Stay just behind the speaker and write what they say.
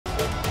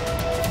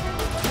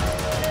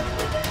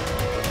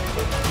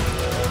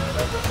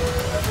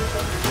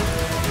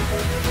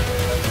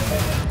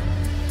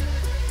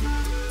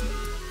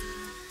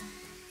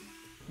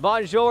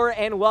Bonjour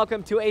and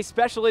welcome to a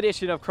special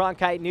edition of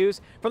Cronkite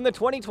News from the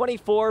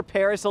 2024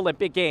 Paris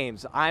Olympic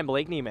Games. I'm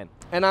Blake Neiman.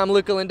 And I'm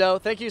Luca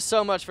Lindo. Thank you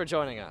so much for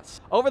joining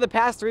us. Over the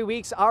past 3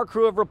 weeks, our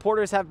crew of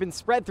reporters have been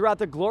spread throughout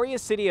the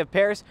glorious city of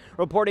Paris,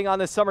 reporting on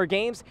the Summer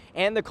Games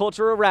and the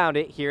culture around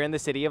it here in the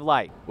City of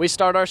Light. We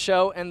start our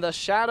show in the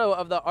shadow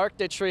of the Arc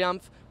de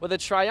Triomphe with a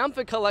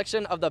triumphant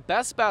collection of the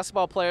best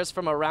basketball players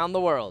from around the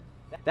world.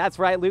 That's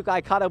right, Luke. I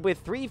caught up with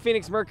 3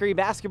 Phoenix Mercury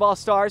basketball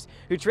stars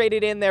who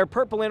traded in their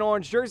purple and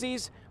orange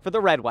jerseys for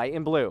the red, white,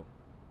 and blue.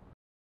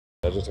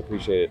 I just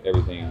appreciate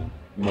everything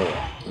more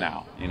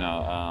now,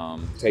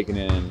 taking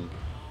in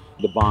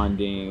the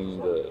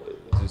bonding,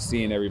 just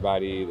seeing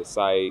everybody, the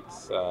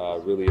sights,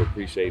 really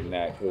appreciating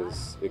that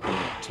because it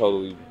can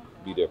totally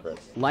be different.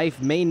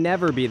 Life may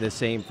never be the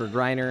same for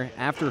Griner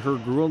after her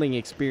grueling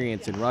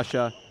experience in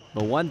Russia.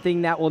 But one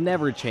thing that will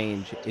never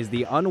change is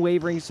the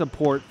unwavering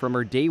support from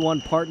her day one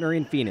partner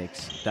in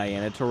Phoenix,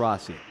 Diana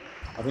Taurasi.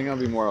 I think I'll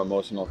be more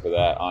emotional for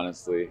that,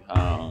 honestly.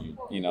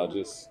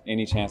 Just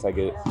any chance I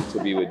get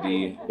to be with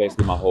Dee,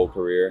 basically my whole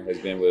career has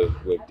been with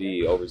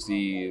Dee,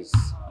 overseas,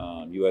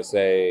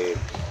 USA,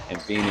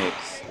 and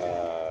Phoenix.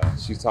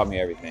 She's taught me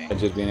everything. And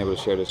just being able to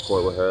share this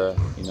court with her,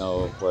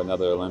 for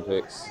another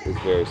Olympics is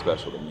very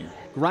special to me.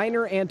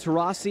 Griner and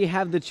Taurasi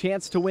have the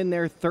chance to win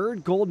their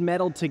 3rd gold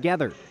medal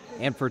together.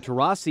 And for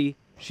Taurasi,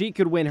 she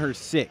could win her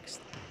 6th,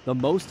 the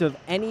most of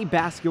any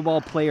basketball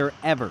player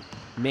ever,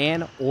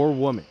 man or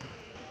woman.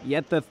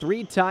 Yet the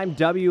 3-time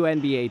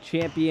WNBA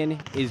champion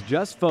is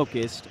just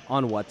focused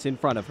on what's in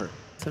front of her.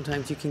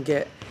 Sometimes you can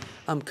get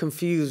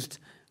confused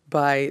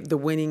by the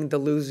winning, the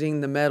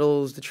losing, the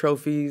medals, the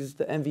trophies,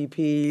 the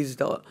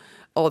MVPs,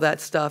 all that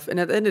stuff. And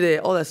at the end of the day,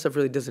 all that stuff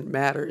really doesn't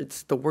matter.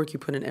 It's the work you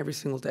put in every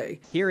single day.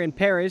 Here in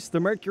Paris,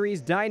 the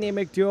Mercury's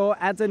dynamic duo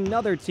adds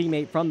another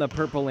teammate from the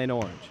purple and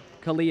orange,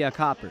 Kahleah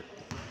Copper.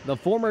 The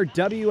former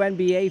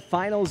WNBA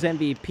Finals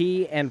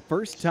MVP and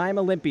first-time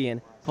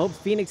Olympian hopes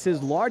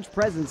Phoenix's large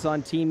presence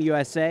on Team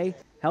USA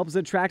helps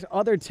attract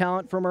other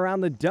talent from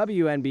around the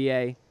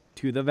WNBA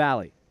to the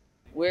Valley.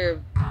 We're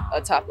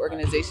a top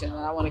organization, and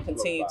I want to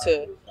continue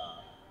to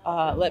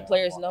let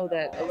players know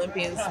that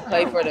Olympians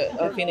play for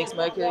the Phoenix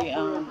Mercury,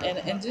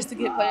 and just to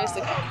get players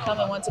to come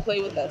and want to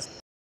play with us.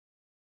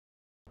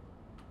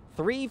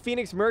 3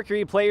 Phoenix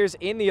Mercury players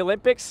in the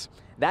Olympics?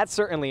 That's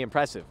certainly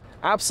impressive.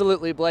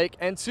 Absolutely, Blake.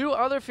 And 2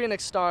 other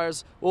Phoenix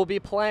stars will be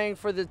playing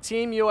for the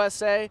Team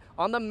USA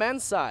on the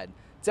men's side.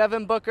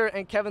 Devin Booker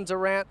and Kevin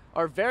Durant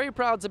are very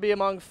proud to be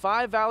among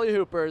 5 Valley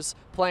Hoopers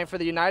playing for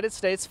the United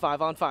States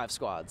 5-on-5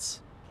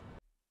 squads.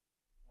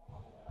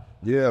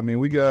 Yeah,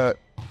 we got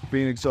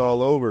Phoenix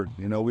all over.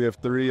 We have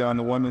 3 on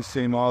the women's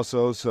team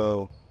also,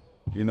 so,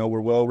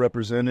 we're well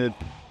represented.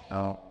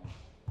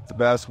 It's a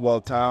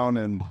basketball town,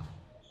 and,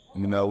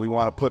 we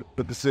want to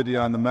put the city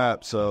on the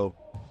map, so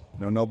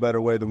no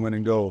better way than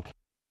winning gold.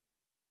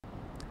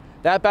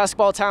 That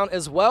basketball town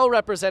is well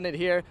represented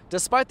here,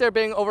 despite there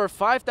being over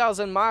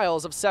 5,000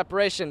 miles of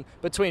separation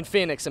between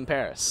Phoenix and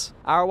Paris.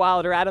 Our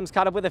Wilder Adams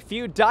caught up with a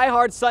few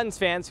die-hard Suns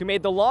fans who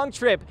made the long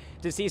trip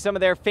to see some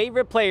of their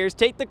favorite players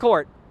take the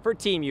court for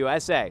Team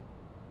USA.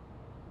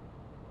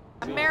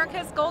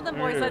 America's Golden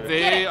Boys, let's get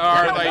it. They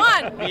are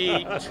like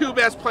the 2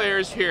 best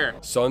players here.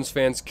 Suns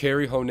fans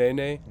Kerry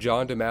Honene,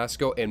 John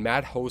Damasco, and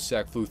Matt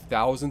Hosak flew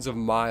thousands of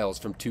miles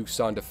from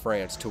Tucson to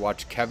France to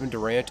watch Kevin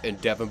Durant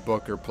and Devin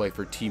Booker play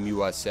for Team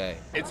USA.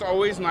 It's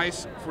always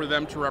nice for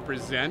them to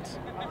representing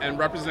the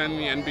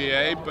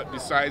NBA, but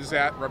besides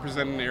that,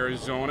 representing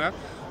Arizona.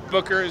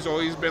 Booker has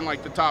always been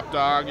like the top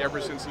dog ever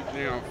since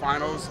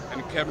finals,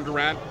 and Kevin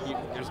Durant,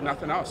 there's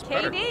nothing else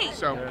better.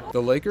 So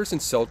the Lakers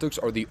and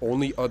Celtics are the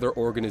only other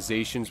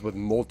organizations with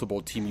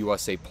multiple Team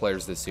USA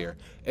players this year,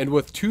 and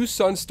with 2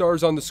 Sun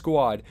stars on the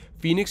squad,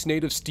 Phoenix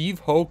native Steve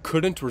Ho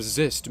couldn't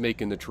resist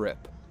making the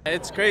trip.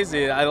 It's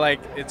crazy.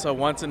 It's a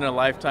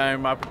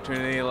once-in-a-lifetime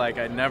opportunity.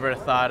 I never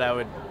thought I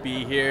would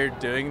be here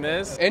doing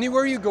this.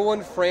 Anywhere you go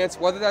in France,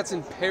 whether that's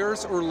in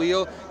Paris or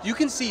Lille, you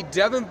can see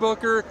Devin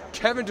Booker,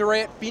 Kevin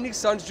Durant, Phoenix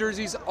Suns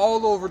jerseys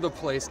all over the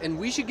place. And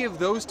we should give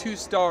those 2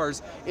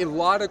 stars a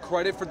lot of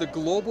credit for the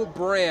global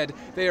brand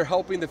they are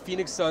helping the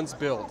Phoenix Suns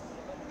build.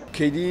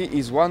 KD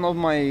is one of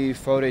my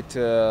favorite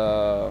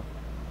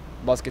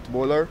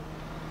basketballer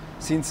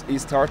since he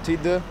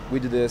started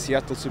with the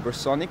Seattle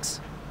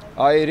Supersonics.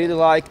 I really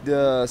like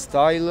the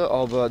style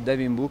of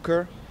Devin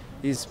Booker,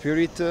 his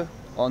spirit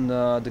on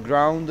the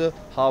ground,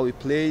 how he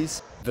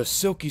plays. The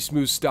silky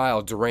smooth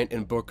style Durant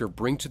and Booker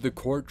bring to the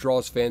court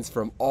draws fans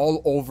from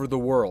all over the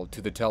world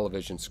to the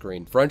television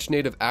screen. French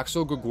native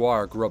Axel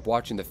Grégoire grew up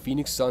watching the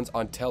Phoenix Suns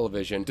on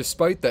television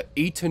despite the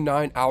 8 to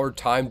 9 hour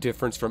time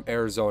difference from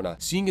Arizona.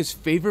 Seeing his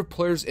favorite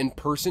players in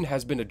person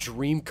has been a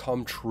dream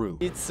come true.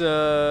 It's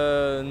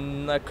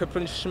an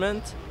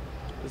accomplishment,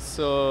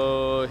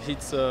 so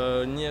it's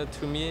near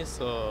to me,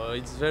 so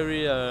it's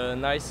very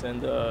nice,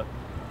 and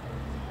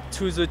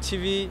to the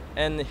TV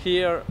and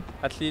here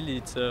at Lille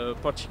it's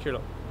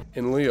particular.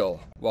 In Lille,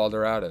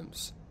 Wilder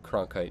Adams,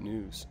 Cronkite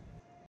News.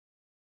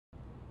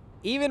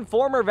 Even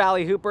former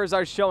Valley Hoopers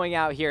are showing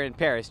out here in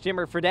Paris.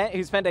 Jimmer Fredette,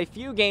 who spent a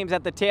few games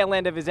at the tail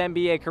end of his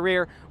NBA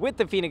career with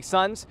the Phoenix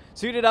Suns,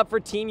 suited up for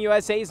Team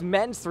USA's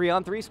men's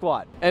 3-on-3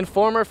 squad. And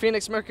former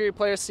Phoenix Mercury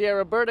player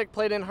Sierra Burdick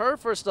played in her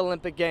first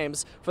Olympic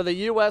Games for the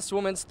U.S.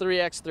 women's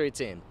 3x3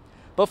 team.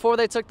 Before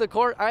they took the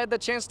court, I had the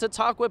chance to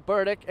talk with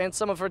Burdick and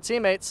some of her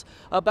teammates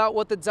about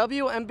what the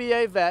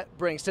WNBA vet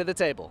brings to the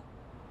table.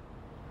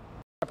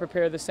 I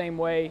prepare the same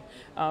way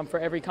for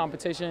every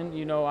competition.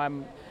 You know,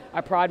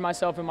 I pride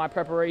myself in my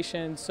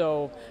preparation,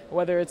 so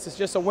whether it's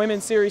just a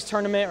women's series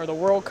tournament or the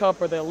World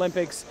Cup or the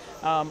Olympics,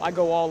 I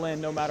go all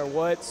in no matter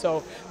what.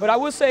 So, but I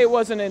would say it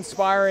was an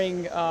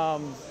inspiring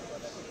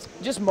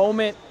just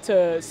moment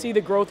to see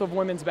the growth of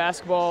women's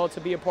basketball,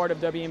 to be a part of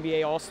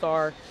WNBA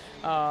All-Star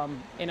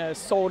in a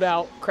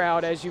sold-out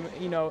crowd, as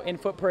you know, in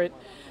footprint,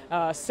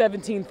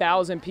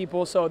 17,000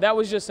 people. So that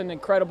was just an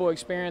incredible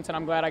experience, and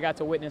I'm glad I got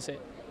to witness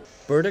it.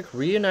 Burdick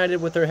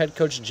reunited with her head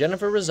coach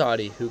Jennifer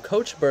Rosati, who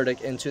coached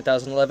Burdick in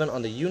 2011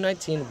 on the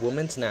U19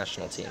 women's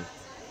national team.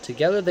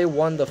 Together they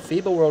won the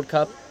FIBA World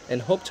Cup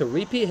and hope to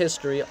repeat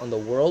history on the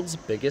world's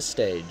biggest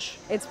stage.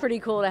 It's pretty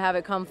cool to have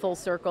it come full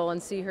circle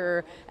and see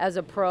her as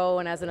a pro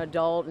and as an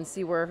adult and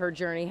see where her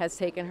journey has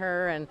taken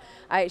her. And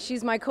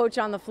she's my coach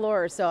on the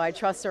floor, so I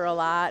trust her a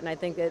lot, and I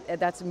think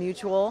that's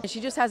mutual. She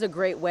just has a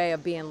great way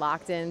of being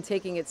locked in,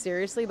 taking it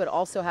seriously, but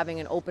also having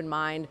an open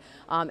mind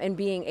and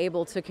being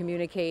able to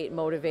communicate,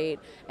 motivate,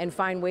 and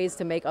find ways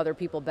to make other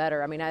people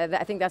better. I mean,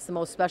 I think that's the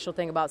most special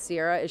thing about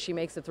Sierra, is she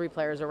makes the three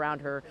players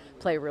around her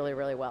play really,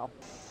 really well.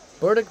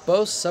 Burdick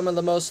boasts some of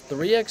the most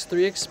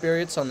 3x3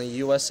 experience on the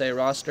USA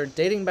roster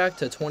dating back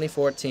to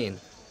 2014.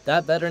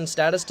 That veteran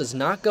status does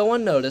not go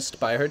unnoticed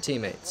by her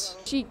teammates.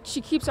 She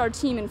keeps our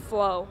team in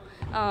flow.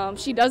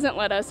 She doesn't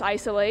let us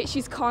isolate.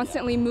 She's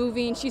constantly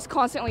moving. She's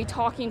constantly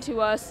talking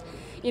to us.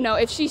 You know,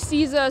 if she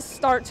sees us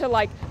start to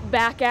like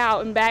back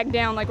out and back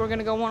down, like we're going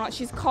to go one on,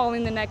 she's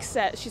calling the next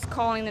set. She's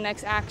calling the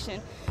next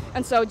action.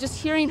 And so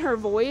just hearing her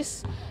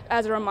voice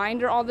as a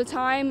reminder all the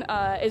time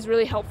is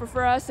really helpful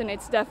for us, and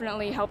it's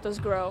definitely helped us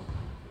grow.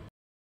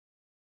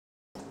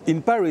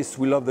 In Paris,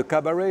 we love the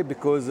cabaret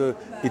because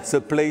it's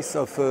a place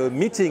of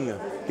meeting,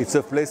 it's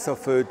a place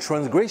of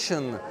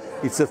transgression,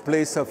 it's a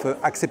place of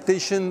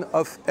acceptation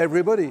of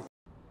everybody.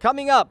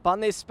 Coming up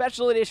on this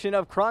special edition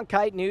of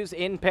Cronkite News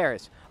in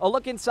Paris, a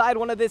look inside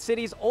one of the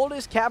city's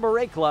oldest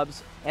cabaret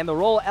clubs and the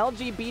role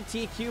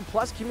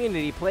LGBTQ+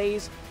 community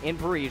plays in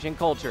Parisian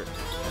culture.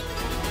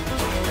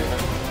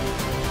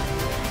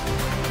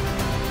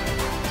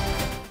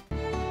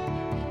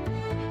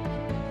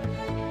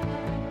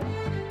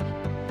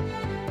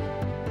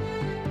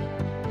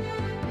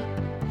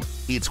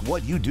 It's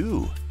what you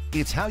do.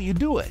 It's how you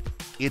do it.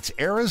 It's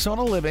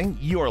Arizona Living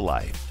Your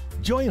Life.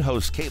 Join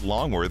host Kate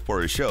Longworth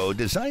for a show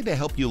designed to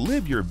help you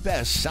live your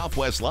best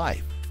Southwest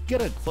life.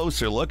 Get a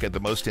closer look at the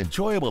most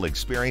enjoyable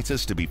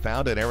experiences to be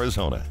found in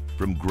Arizona,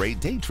 from great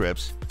day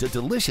trips to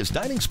delicious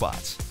dining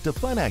spots to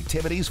fun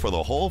activities for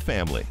the whole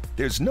family.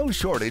 There's no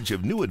shortage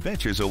of new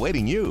adventures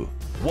awaiting you.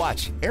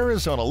 Watch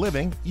Arizona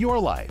Living Your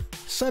Life,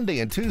 Sunday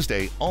and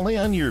Tuesday only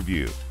on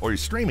YourView or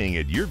streaming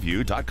at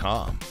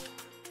yourview.com.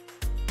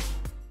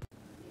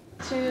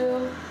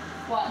 2,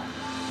 1.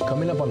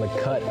 Coming up on the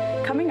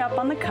cut. Coming up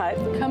on the cut.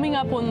 Coming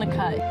up on the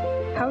cut.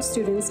 How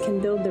students can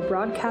build their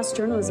broadcast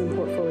journalism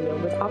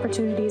portfolio with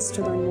opportunities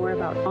to learn more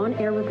about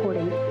on-air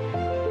reporting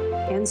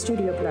and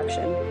studio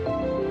production.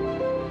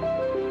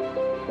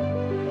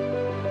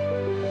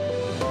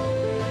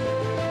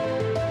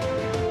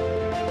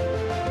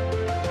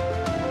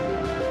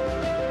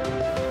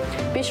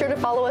 Be sure to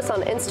follow us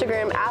on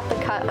Instagram at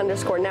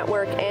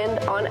 @thecut_network and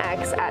on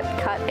X at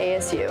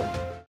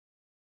 @CutASU.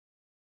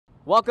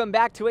 Welcome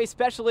back to a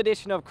special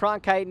edition of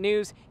Cronkite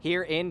News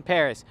here in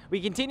Paris.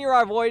 We continue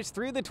our voyage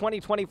through the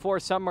 2024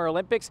 Summer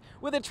Olympics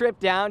with a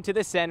trip down to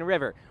the Seine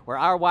River, where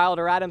our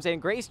Wilder Adams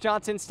and Grace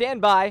Johnson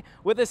stand by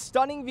with a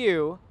stunning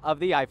view of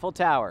the Eiffel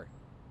Tower.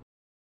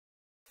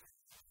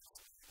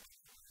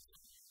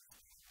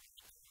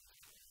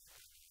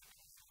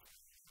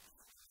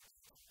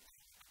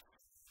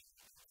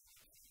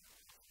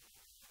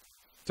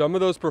 Some of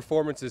those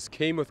performances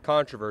came with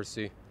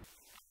controversy.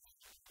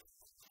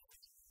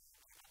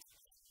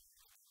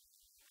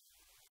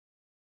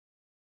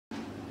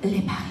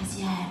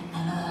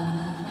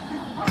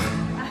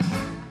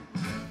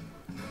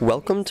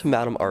 Welcome to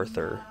Madame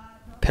Arthur,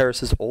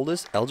 Paris's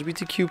oldest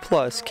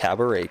LGBTQ+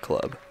 cabaret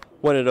club.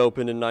 When it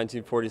opened in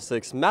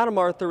 1946, Madame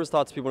Arthur was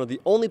thought to be one of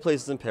the only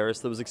places in Paris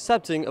that was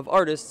accepting of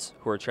artists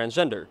who are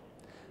transgender.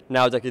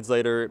 Now, decades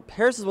later,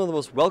 Paris is one of the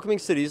most welcoming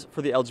cities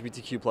for the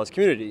LGBTQ+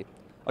 community,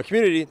 a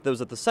community that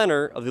was at the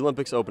center of the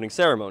Olympics opening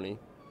ceremony.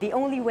 The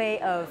only way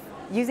of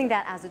using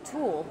that as a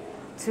tool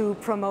to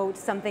promote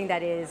something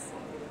that is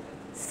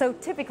so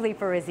typically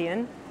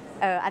Parisian,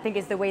 I think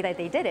is the way that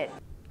they did it.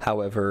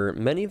 However,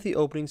 many of the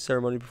opening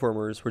ceremony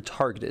performers were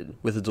targeted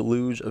with a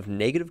deluge of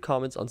negative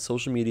comments on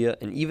social media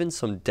and even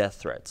some death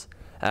threats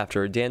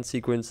after a dance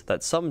sequence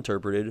that some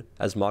interpreted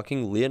as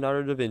mocking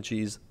Leonardo da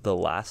Vinci's The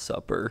Last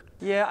Supper.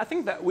 Yeah, I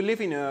think that we live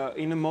in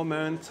a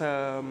moment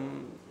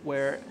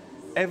where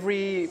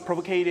every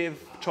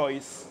provocative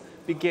choice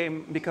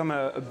become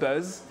a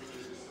buzz,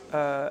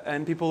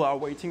 and people are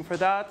waiting for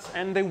that,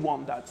 and they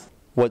want that.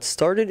 What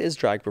started as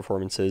drag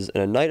performances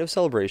and a night of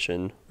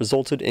celebration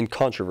resulted in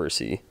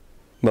controversy.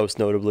 Most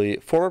notably,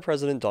 former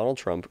President Donald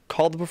Trump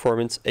called the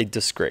performance a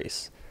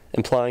disgrace,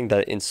 implying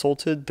that it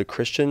insulted the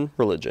Christian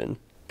religion.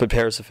 But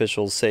Paris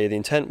officials say the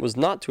intent was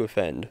not to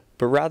offend,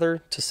 but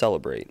rather to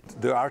celebrate.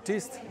 The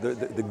artist,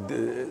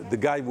 the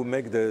guy who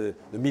make the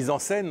mise en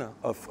scène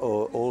of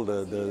all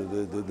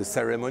the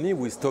ceremony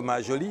with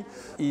Thomas Joly,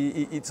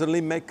 it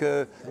only make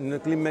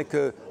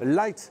a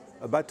light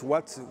about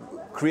what's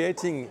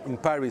creating in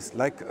Paris,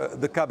 like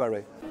the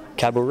cabaret.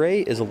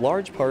 Cabaret is a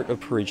large part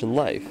of Parisian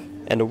life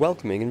and a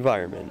welcoming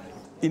environment.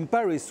 In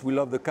Paris, we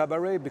love the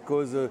cabaret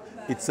because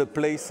it's a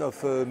place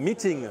of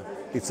meeting,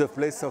 it's a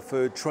place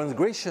of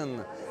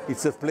transgression,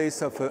 it's a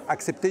place of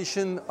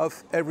acceptation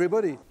of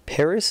everybody.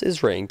 Paris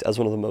is ranked as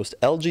one of the most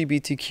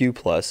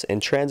LGBTQ+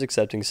 and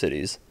trans-accepting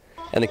cities,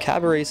 and the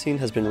cabaret scene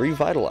has been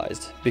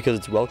revitalized because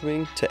it's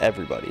welcoming to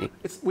everybody.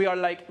 We are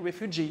like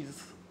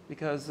refugees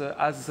because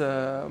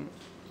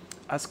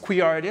as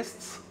queer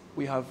artists,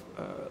 we have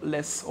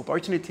less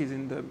opportunities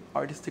in the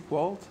artistic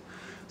world.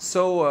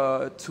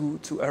 So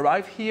to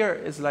arrive here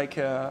is like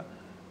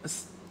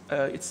it's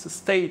a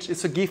stage,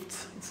 it's a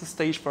gift, it's a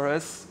stage for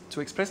us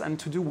to express and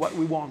to do what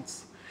we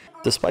want.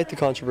 Despite the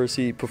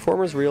controversy,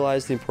 performers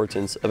realized the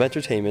importance of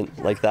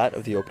entertainment like that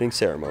of the opening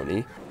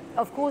ceremony.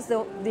 Of course,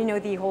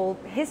 the whole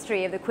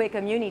history of the queer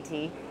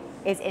community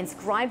is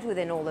inscribed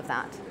within all of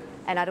that.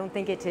 And I don't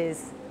think it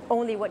is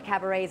only what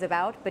cabaret is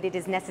about, but it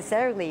is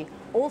necessarily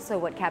also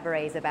what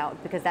cabaret is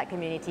about, because that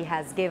community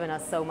has given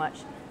us so much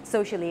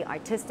socially,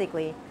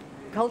 artistically,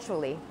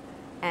 culturally,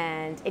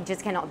 and it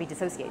just cannot be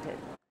dissociated.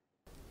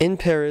 In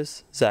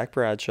Paris, Zach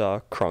Bradshaw,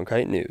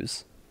 Cronkite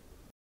News.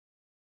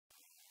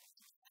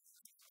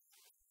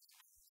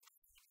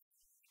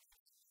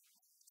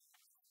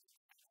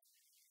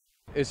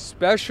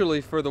 Especially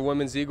for the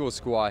women's Eagles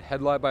squad,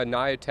 headlined by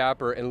Nia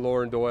Tapper and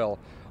Lauren Doyle.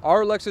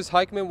 Our Alexis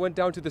Heichman went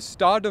down to the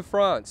Stade de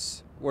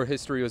France, where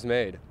history was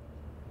made.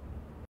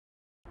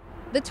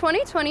 The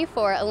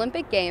 2024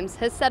 Olympic Games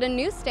has set a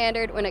new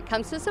standard when it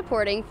comes to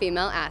supporting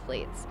female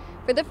athletes.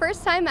 For the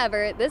first time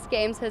ever, this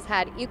Games has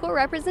had equal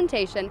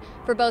representation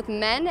for both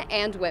men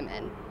and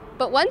women.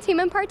 But one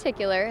team in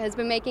particular has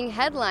been making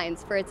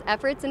headlines for its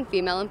efforts in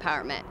female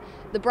empowerment,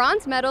 the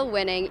bronze medal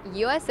winning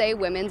USA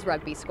Women's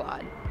Rugby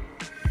squad.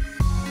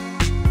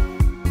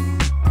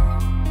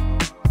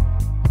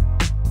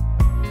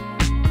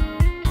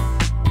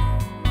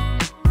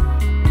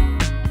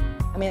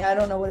 I mean, I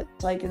don't know what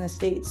it's like in the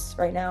States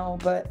right now,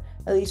 but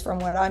at least from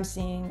what I'm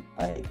seeing,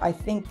 I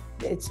think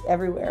it's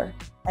everywhere.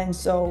 And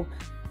so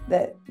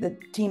that the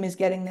team is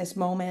getting this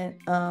moment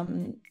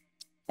and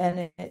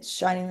it's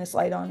shining this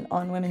light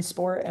on women's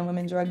sport and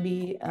women's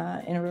rugby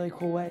in a really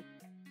cool way.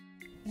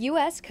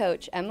 U.S.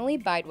 coach Emily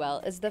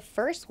Bidewell is the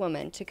first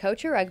woman to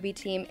coach a rugby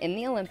team in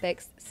the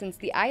Olympics since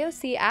the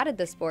IOC added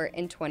the sport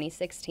in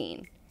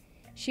 2016.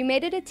 She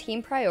made it a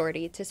team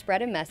priority to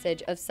spread a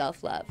message of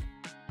self-love.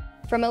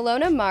 From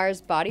Ilona Maher's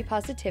body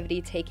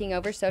positivity taking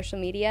over social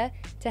media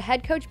to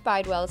head coach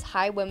Bidewell's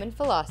high women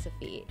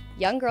philosophy,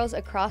 young girls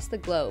across the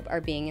globe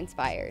are being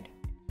inspired.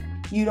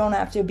 You don't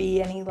have to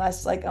be any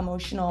less like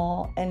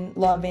emotional and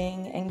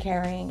loving and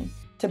caring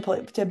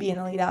to be an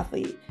elite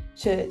athlete,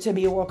 to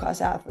be a world-class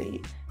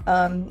athlete.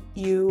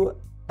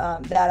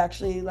 That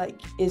actually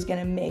like is going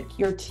to make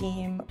your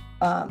team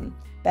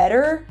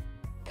better.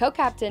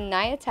 Co-captain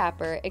Nia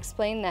Tapper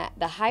explained that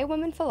the high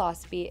women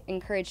philosophy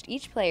encouraged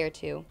each player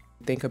to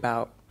think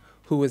about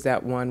who is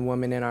that one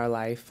woman in our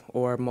life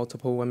or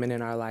multiple women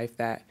in our life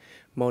that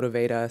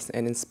motivate us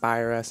and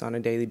inspire us on a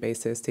daily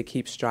basis to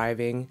keep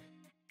striving.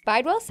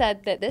 Bidewell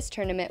said that this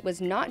tournament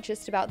was not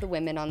just about the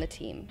women on the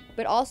team,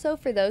 but also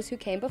for those who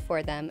came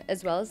before them,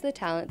 as well as the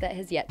talent that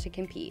has yet to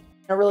compete.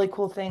 A really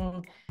cool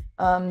thing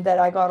that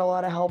I got a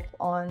lot of help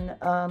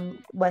on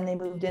when they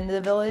moved into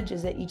the village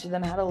is that each of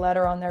them had a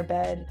letter on their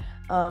bed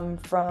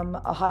from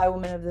a high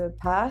woman of the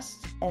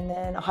past and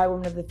then a high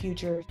woman of the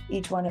future.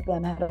 Each one of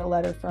them had a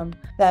letter from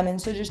them.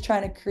 And so just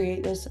trying to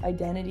create this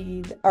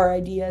identity or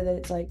idea that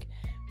it's like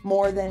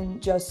more than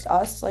just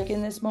us like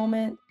in this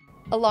moment.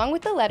 Along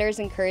with the letters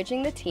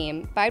encouraging the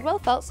team,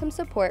 Bidewell felt some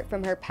support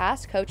from her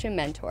past coach and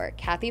mentor,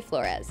 Kathy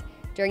Flores,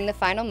 during the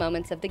final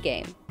moments of the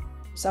game.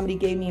 Somebody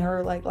gave me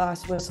her like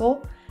last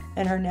whistle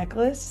and her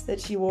necklace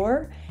that she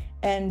wore.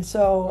 And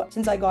so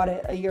since I got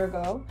it a year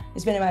ago,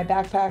 it's been in my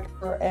backpack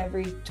for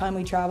every time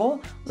we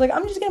travel. I was like,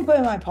 I'm just gonna put it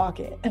in my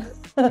pocket.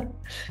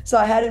 So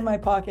I had it in my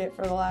pocket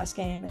for the last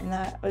game, and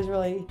that was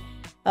really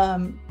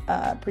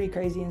pretty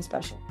crazy and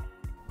special.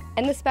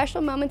 And the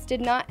special moments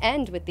did not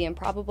end with the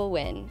improbable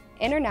win.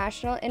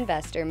 International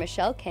investor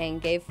Michelle Kang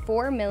gave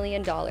 $4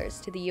 million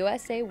to the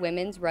USA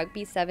Women's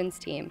Rugby Sevens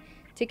team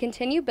to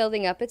continue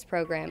building up its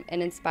program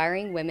and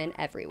inspiring women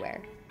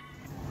everywhere.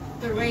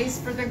 The race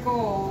for the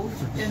gold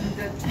in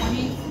the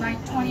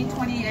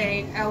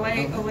 2028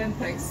 LA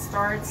Olympics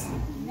starts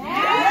now.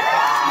 Yes!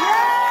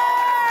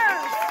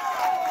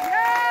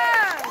 Yes!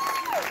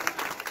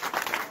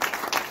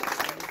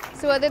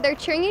 So whether they're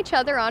cheering each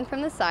other on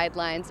from the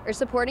sidelines or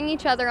supporting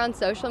each other on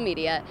social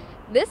media,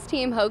 this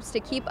team hopes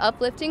to keep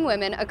uplifting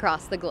women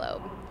across the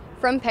globe.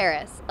 From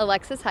Paris,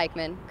 Alexis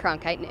Heichman,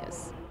 Cronkite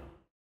News.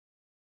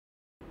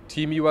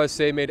 Team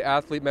USA made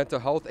athlete mental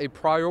health a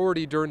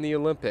priority during the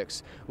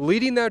Olympics.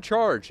 Leading that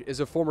charge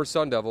is a former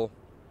Sun Devil.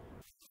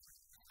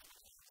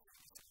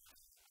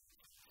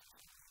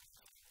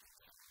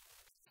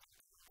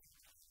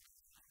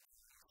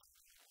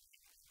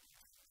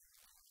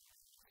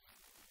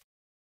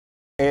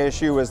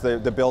 ASU was the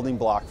building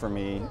block for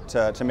me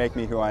to make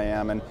me who I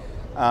am, and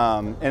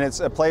it's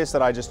a place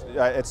that I just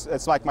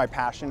it's like my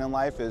passion in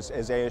life is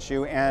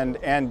ASU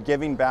and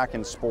giving back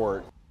in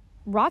sport.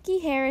 Rocky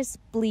Harris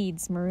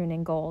bleeds maroon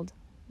and gold.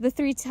 The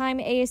three-time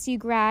ASU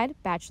grad,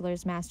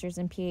 bachelor's, master's,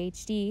 and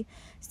PhD,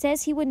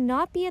 says he would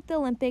not be at the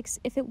Olympics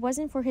if it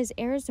wasn't for his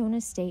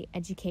Arizona State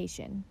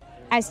education.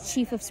 As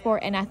Chief of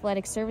Sport and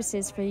Athletic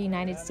Services for the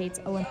United States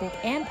Olympic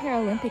and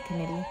Paralympic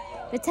Committee,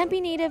 the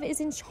Tempe native is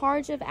in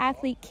charge of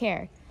athlete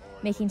care,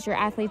 making sure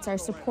athletes are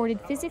supported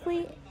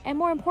physically and,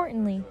 more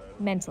importantly,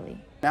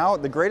 mentally. Now,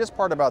 the greatest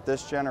part about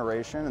this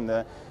generation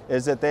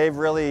is that they've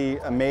really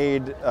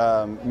made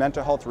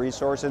mental health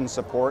resources and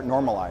support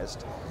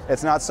normalized.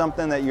 It's not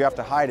something that you have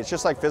to hide. It's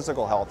just like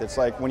physical health. It's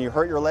like when you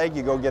hurt your leg,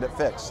 you go get it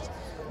fixed,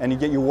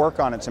 and you work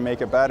on it to make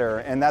it better.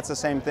 And that's the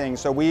same thing.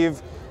 So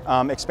we've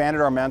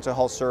expanded our mental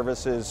health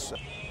services.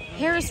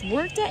 Harris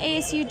worked at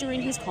ASU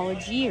during his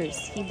college years.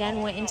 He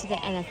then went into the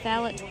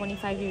NFL at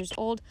 25 years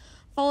old,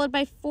 followed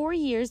by 4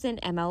 years in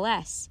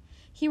MLS.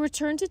 He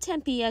returned to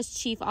Tempe as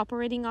Chief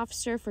Operating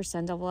Officer for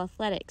Sun Devil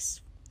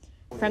Athletics.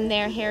 From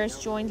there,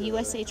 Harris joined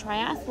USA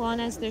Triathlon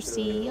as their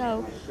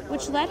CEO,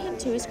 which led him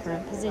to his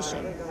current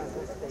position.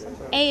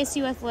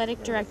 ASU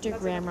Athletic Director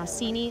Graham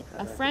Rossini,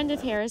 a friend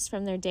of Harris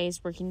from their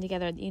days working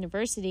together at the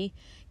university,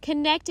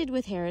 connected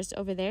with Harris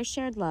over their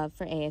shared love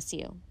for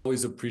ASU.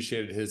 Always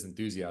appreciated his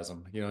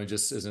enthusiasm. You know, he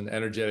just is an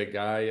energetic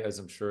guy, as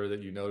I'm sure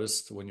that you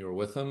noticed when you were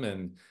with him,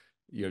 and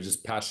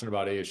just passionate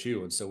about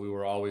ASU. And so we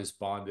were always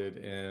bonded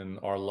in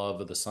our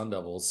love of the Sun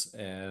Devils.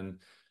 And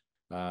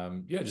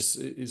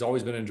he's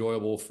always been an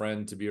enjoyable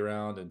friend to be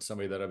around and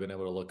somebody that I've been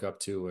able to look up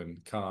to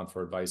and count on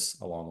for advice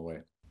along the way.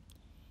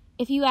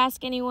 If you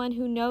ask anyone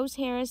who knows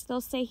Harris,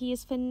 they'll say he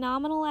is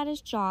phenomenal at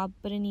his job,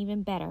 but an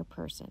even better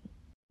person.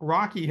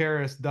 Rocky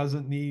Harris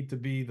doesn't need to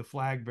be the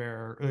flag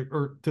bearer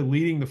or to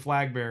leading the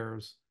flag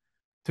bearers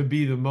to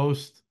be the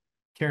most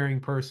caring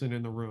person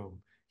in the room.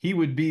 He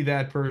would be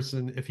that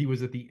person if he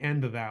was at the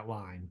end of that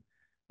line.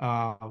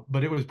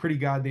 But it was pretty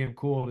goddamn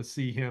cool to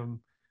see him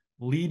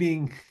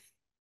leading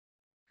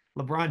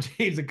LeBron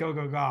James and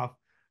Coco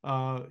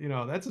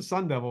Gauff. That's a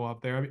Sun Devil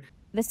up there. I mean,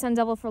 the Sun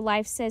Devil for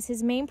Life says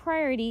his main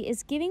priority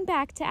is giving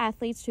back to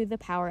athletes through the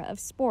power of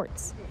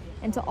sports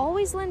and to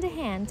always lend a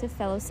hand to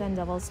fellow Sun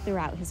Devils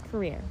throughout his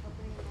career.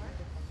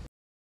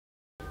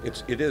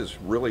 It is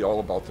really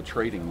all about the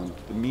trading,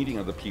 the meeting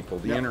of the people,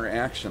 the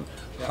interaction.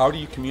 How do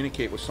you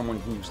communicate with someone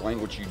whose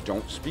language you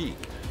don't speak?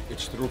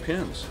 It's through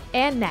pins.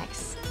 And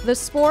next, the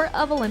sport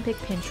of Olympic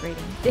pin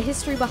trading, the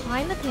history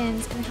behind the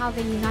pins and how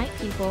they unite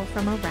people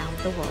from around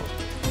the world.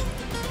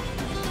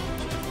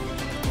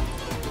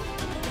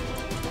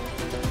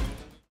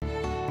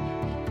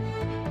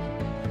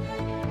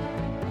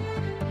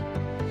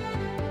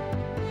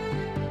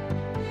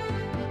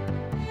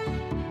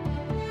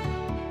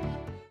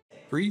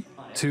 Three,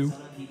 2,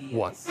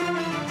 1.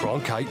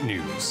 Cronkite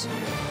News.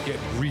 Get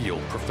real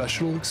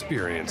professional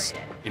experience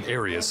in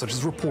areas such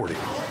as reporting,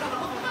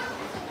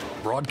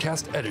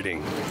 broadcast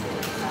editing,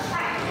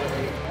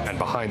 and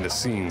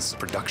behind-the-scenes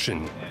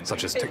production,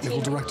 such as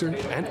technical director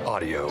and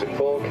audio.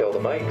 Kill the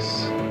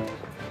mics.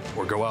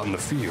 Or go out in the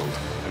field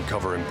and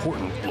cover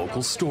important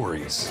local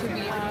stories. To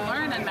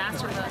learn and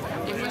master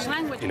the English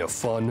language. In a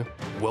fun,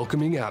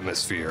 welcoming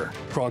atmosphere.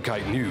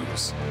 Cronkite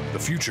News. The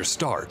future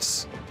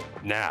starts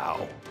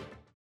now.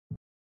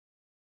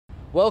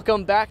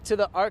 Welcome back to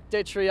the Arc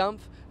de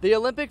Triomphe. The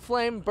Olympic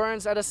flame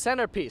burns at a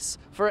centerpiece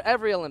for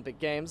every Olympic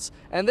Games,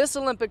 and this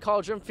Olympic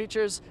cauldron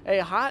features a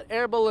hot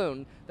air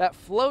balloon that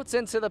floats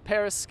into the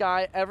Paris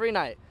sky every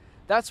night.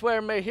 That's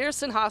where Mahir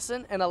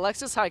Sinhasan and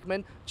Alexis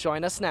Heichman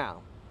join us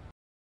now.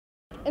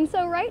 And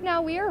so right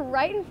now we are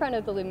right in front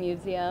of the Louvre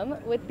Museum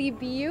with the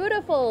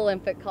beautiful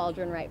Olympic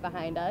cauldron right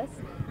behind us.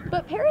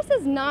 But Paris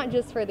is not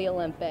just for the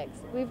Olympics.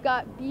 We've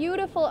got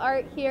beautiful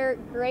art here,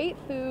 great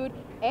food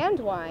and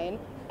wine,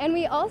 and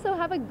we also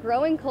have a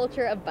growing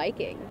culture of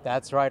biking.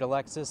 That's right,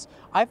 Alexis.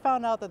 I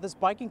found out that this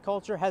biking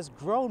culture has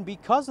grown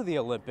because of the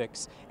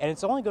Olympics, and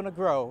it's only going to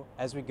grow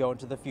as we go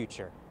into the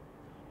future.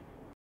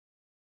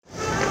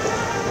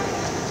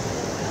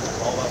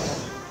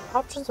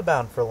 Options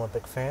abound for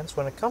Olympic fans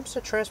when it comes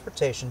to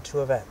transportation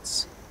to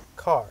events.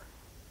 Car,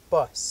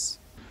 bus,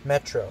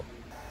 metro,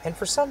 and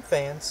for some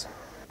fans,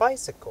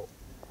 bicycle.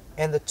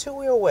 And the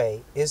two-wheel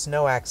way is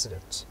no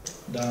accident.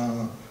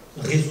 D'un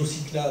réseau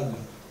cyclable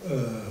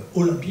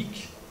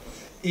olympique,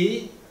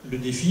 et le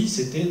défi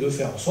c'était de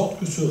faire en sorte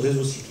que ce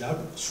réseau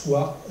cyclable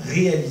soit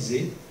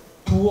réalisé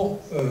pour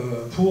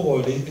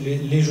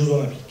les Jeux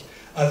olympiques,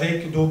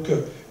 avec donc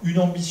une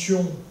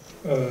ambition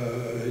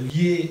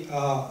liés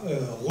à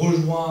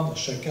rejoindre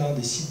chacun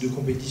des sites de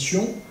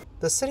compétition.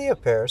 The city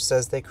of Paris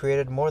says they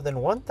created more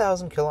than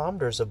 1,000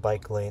 kilometers of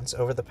bike lanes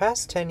over the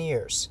past 10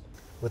 years.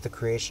 With the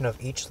creation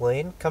of each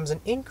lane comes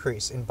an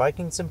increase in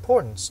biking's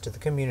importance to the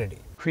community.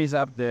 Increase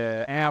up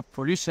the air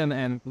pollution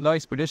and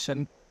noise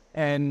pollution,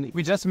 and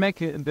we just make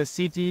the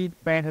city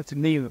better to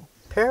live.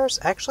 Paris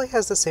actually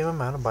has the same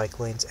amount of bike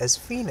lanes as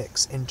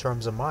Phoenix in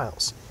terms of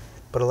miles,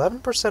 but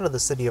 11% of the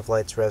City of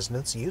Light's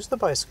residents use the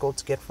bicycle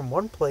to get from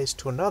one place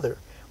to another,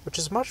 which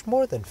is much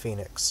more than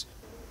Phoenix.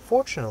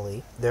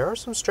 Fortunately, there are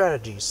some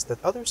strategies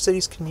that other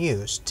cities can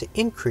use to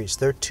increase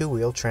their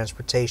two-wheel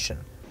transportation.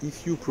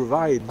 If you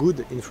provide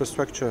good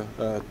infrastructure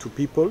to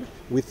people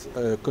with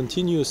a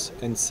continuous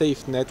and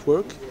safe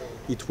network,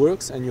 it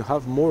works and you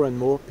have more and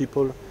more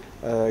people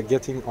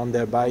getting on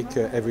their bike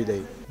every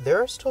day.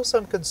 There are still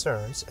some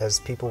concerns, as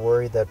people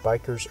worry that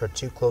bikers are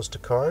too close to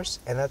cars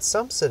and that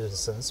some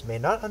citizens may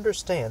not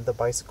understand the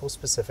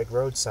bicycle-specific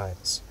road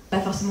signs.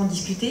 Pas forcément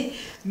discuté,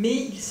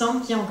 mais il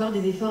semble qu'il y a encore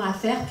des efforts à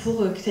faire pour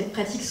que cette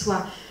pratique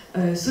soit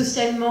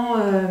socialement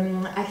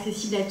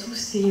accessible à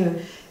tous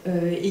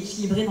et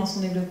équilibrée dans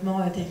son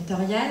développement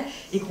territorial,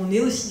 et qu'on ait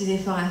aussi des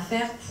efforts à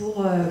faire pour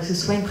que ce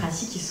soit une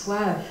pratique qui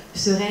soit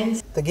sereine.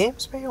 The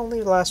games may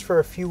only last for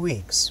a few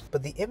weeks,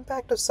 but the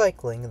impact of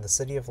cycling in the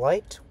City of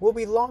Light will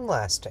be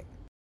long-lasting.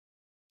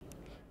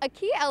 A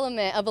key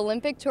element of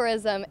Olympic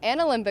tourism and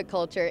Olympic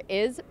culture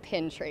is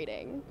pin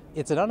trading.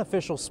 It's an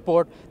unofficial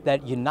sport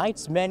that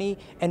unites many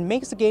and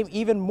makes the game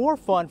even more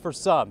fun for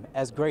some,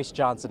 as Grace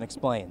Johnson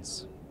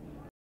explains.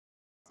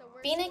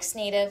 Phoenix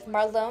native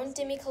Marlon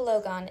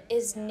Dimicologon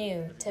is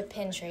new to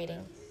pin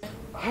trading.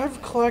 I've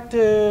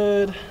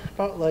collected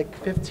about like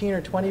 15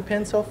 or 20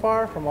 pins so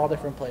far from all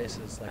different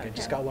places. Like I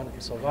just got one from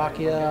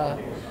Slovakia,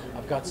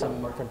 I've got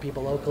some from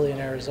people locally in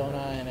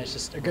Arizona, and it's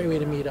just a great way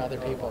to meet other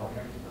people.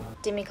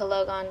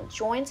 Dimicologon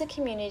joins a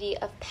community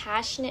of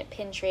passionate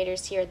pin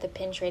traders here at the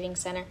Pin Trading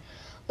Center,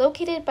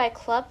 located by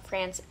Club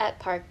France at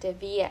Parc de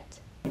Villette.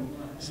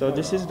 So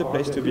this is the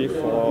place to be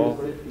for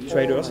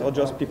traders or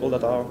just people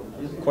that are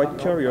quite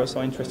curious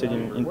or interested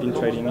in pin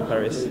trading in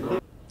Paris.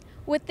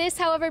 With this,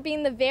 however,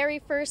 being the very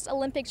first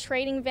Olympic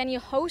trading venue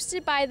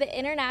hosted by the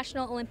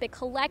International Olympic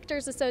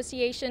Collectors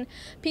Association,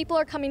 people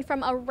are coming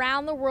from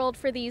around the world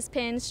for these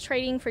pins,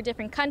 trading for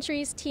different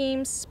countries,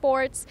 teams,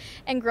 sports,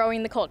 and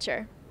growing the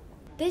culture.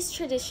 This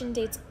tradition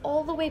dates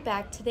all the way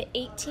back to the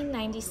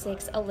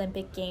 1896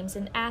 Olympic Games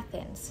in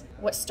Athens.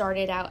 What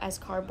started out as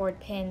cardboard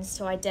pins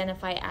to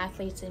identify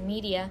athletes and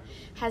media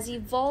has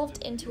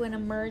evolved into an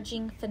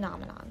emerging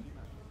phenomenon.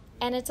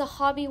 And it's a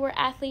hobby where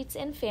athletes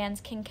and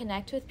fans can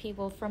connect with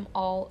people from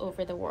all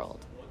over the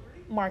world.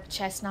 Mark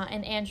Chestnut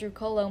and Andrew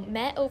Colo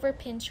met over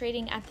pin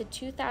trading at the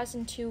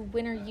 2002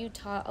 Winter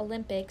Utah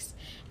Olympics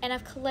and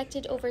have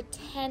collected over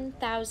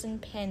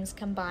 10,000 pins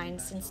combined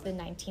since the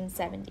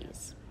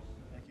 1970s.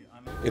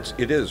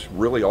 It is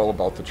really all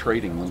about the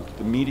trading,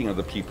 the meeting of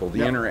the people,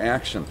 the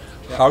interaction.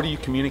 How do you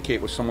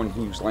communicate with someone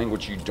whose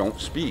language you don't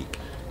speak?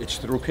 It's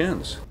through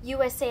pins.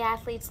 USA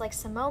athletes like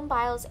Simone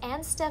Biles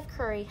and Steph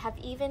Curry have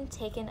even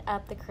taken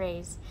up the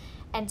craze.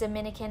 And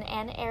Dominican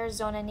and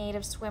Arizona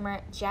native swimmer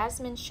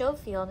Jasmine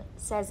Schofield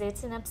says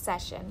it's an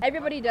obsession.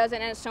 Everybody does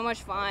it and it's so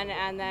much fun,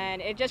 and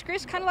then it just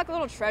creates kind of like a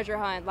little treasure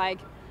hunt. Like,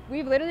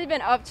 we've literally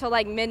been up till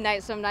like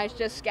midnight some nights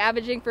just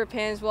scavenging for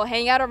pins. We'll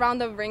hang out around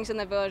the rinks in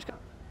the village.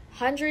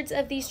 Hundreds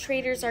of these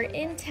traders are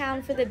in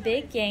town for the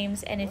big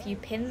games, and if you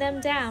pin them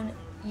down,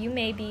 you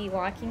may be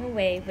walking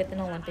away with an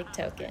Olympic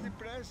token.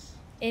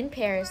 In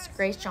Paris,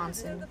 Grace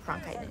Johnson,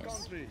 Cronkite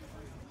News.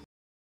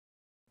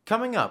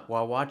 Coming up,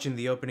 while watching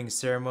the opening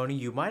ceremony,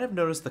 you might have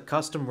noticed the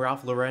custom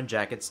Ralph Lauren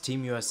jackets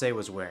Team USA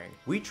was wearing.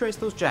 We traced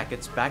those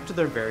jackets back to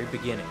their very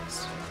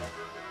beginnings.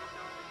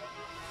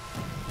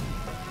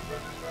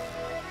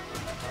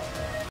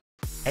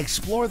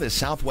 Explore the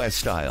Southwest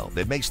style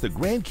that makes the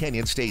Grand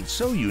Canyon State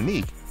so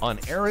unique on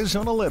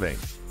Arizona Living.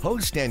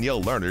 Host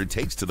Danielle Lerner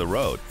takes to the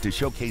road to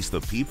showcase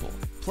the people,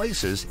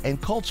 places, and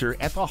culture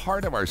at the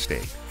heart of our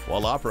state,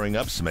 while offering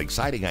up some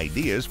exciting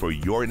ideas for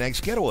your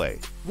next getaway.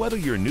 Whether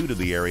you're new to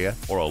the area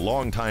or a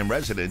longtime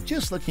resident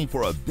just looking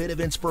for a bit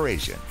of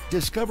inspiration,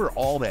 discover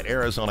all that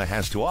Arizona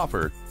has to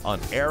offer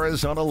on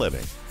Arizona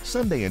Living,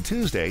 Sunday and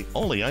Tuesday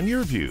only on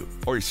YourView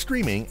or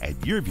streaming at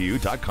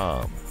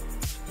yourview.com.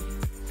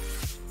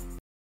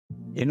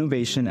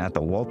 Innovation at the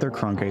Walter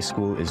Cronkite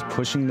School is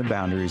pushing the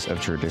boundaries of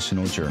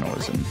traditional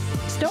journalism.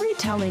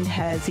 Storytelling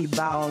has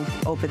evolved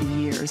over the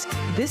years.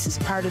 This is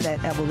part of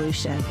that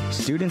evolution.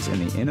 Students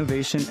in the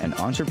Innovation and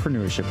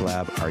Entrepreneurship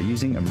Lab are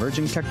using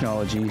emerging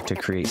technology to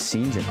create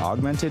scenes in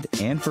augmented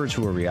and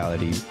virtual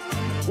reality,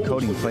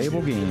 coding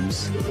playable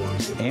games,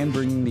 and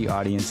bringing the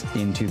audience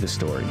into the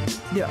story.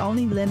 They're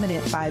only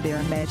limited by their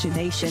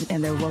imagination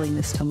and their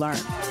willingness to learn.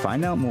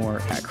 Find out more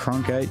at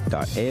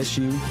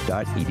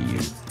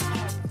cronkite.asu.edu.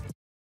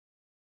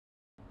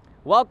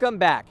 Welcome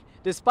back.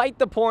 Despite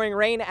the pouring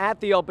rain at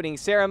the opening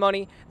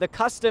ceremony, the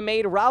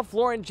custom-made Ralph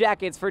Lauren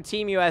jackets for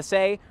Team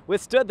USA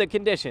withstood the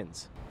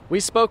conditions. We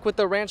spoke with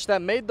the ranch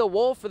that made the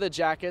wool for the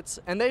jackets,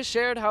 and they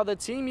shared how the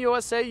Team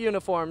USA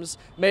uniforms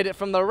made it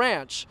from the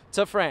ranch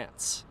to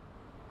France.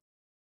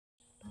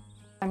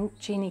 I'm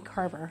Jeannie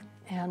Carver,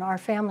 and our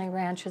family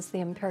ranch is the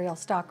Imperial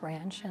Stock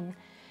Ranch, and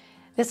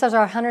this is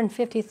our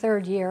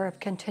 153rd year of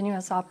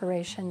continuous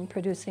operation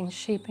producing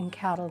sheep and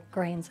cattle,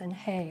 grains, and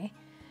hay.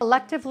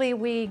 Collectively,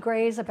 we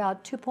graze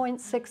about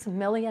 2.6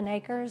 million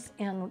acres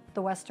in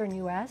the western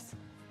U.S.,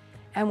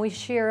 and we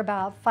shear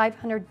about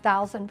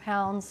 500,000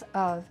 pounds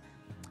of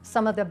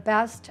some of the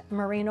best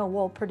merino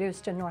wool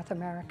produced in North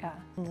America.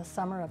 In the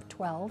summer of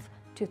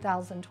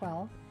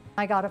 2012,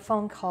 I got a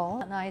phone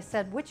call and I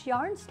said, "Which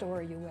yarn store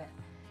are you with?"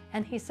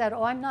 And he said,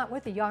 "Oh, I'm not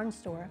with a yarn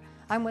store.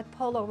 I'm with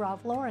Polo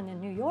Ralph Lauren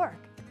in New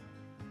York."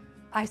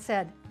 I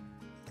said,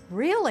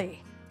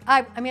 "Really?"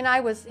 I mean, I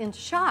was in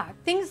shock.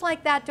 Things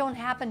like that don't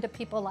happen to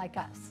people like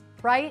us,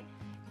 right?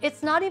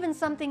 It's not even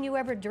something you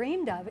ever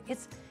dreamed of.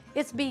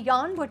 It's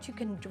beyond what you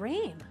can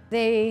dream.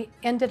 They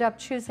ended up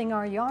choosing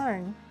our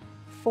yarn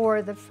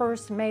for the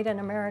first Made in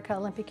America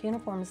Olympic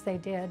uniforms they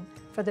did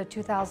for the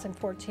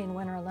 2014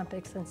 Winter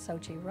Olympics in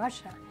Sochi,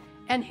 Russia.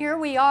 And here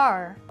we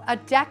are, a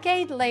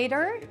decade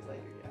later,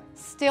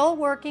 still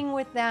working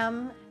with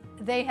them.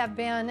 They have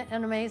been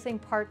an amazing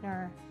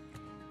partner.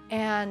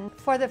 And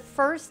for the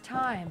first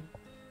time,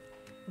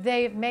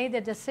 they've made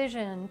the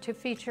decision to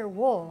feature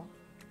wool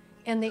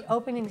in the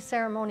opening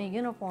ceremony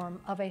uniform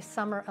of a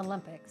Summer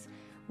Olympics,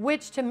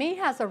 which to me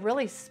has a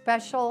really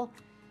special,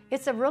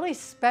 it's a really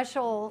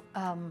special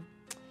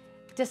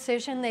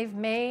decision they've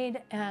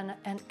made and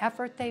an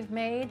effort they've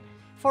made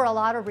for a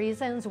lot of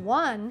reasons.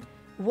 One,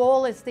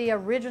 wool is the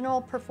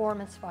original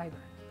performance fiber.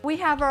 We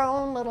have our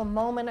own little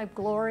moment of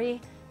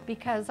glory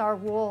because our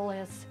wool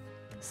is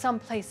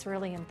someplace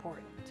really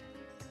important.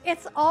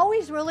 It's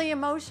always really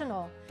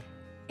emotional.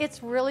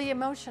 It's really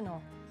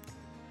emotional.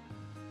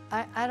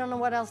 I don't know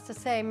what else to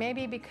say,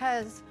 maybe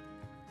because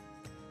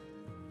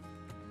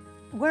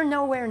we're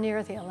nowhere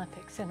near the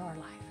Olympics in our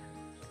life.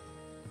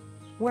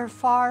 We're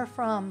far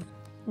from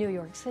New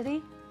York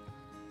City,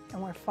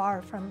 and we're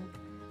far from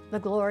the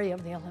glory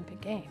of the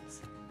Olympic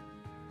Games.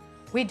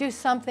 We do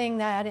something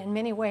that in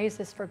many ways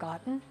is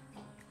forgotten,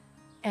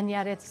 and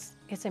yet it's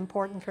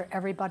important for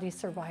everybody's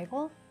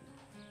survival,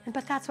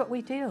 but that's what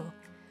we do.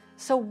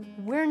 So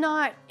we're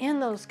not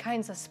in those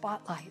kinds of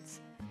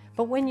spotlights,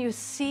 but when you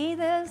see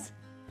this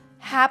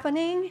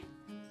happening,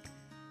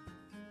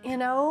 you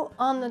know,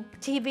 on the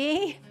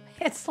TV,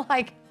 it's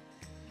like,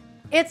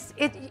 it's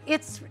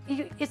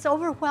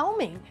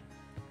overwhelming.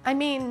 I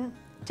mean,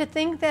 to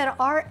think that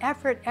our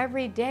effort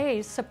every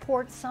day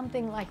supports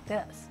something like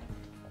this.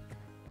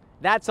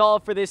 That's all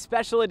for this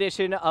special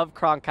edition of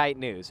Cronkite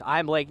News.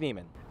 I'm Blake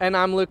Neiman. And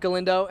I'm Luke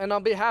Galindo, and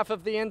on behalf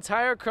of the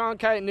entire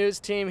Cronkite News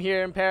team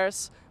here in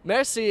Paris,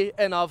 merci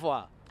and au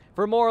revoir.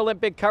 For more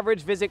Olympic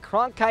coverage, visit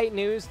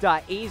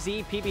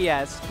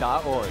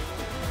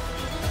cronkitenews.azpbs.org.